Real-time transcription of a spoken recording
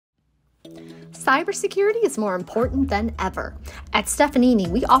Cybersecurity is more important than ever. At Stefanini,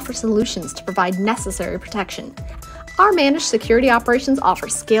 we offer solutions to provide necessary protection. Our managed security operations offer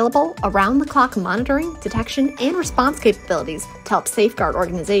scalable, around-the-clock monitoring, detection, and response capabilities to help safeguard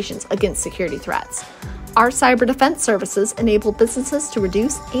organizations against security threats. Our cyber defense services enable businesses to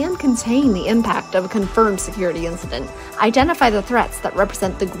reduce and contain the impact of a confirmed security incident, identify the threats that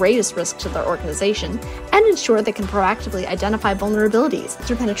represent the greatest risk to their organization, and ensure they can proactively identify vulnerabilities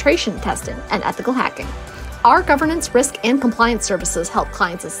through penetration testing and ethical hacking. Our governance, risk, and compliance services help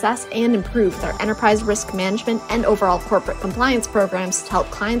clients assess and improve their enterprise risk management and overall corporate compliance programs to help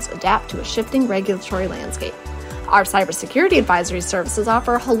clients adapt to a shifting regulatory landscape. Our cybersecurity advisory services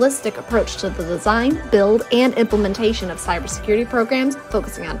offer a holistic approach to the design, build, and implementation of cybersecurity programs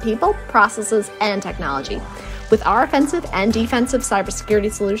focusing on people, processes, and technology. With our offensive and defensive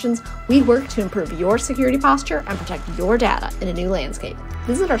cybersecurity solutions, we work to improve your security posture and protect your data in a new landscape.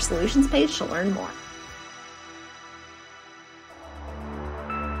 Visit our solutions page to learn more.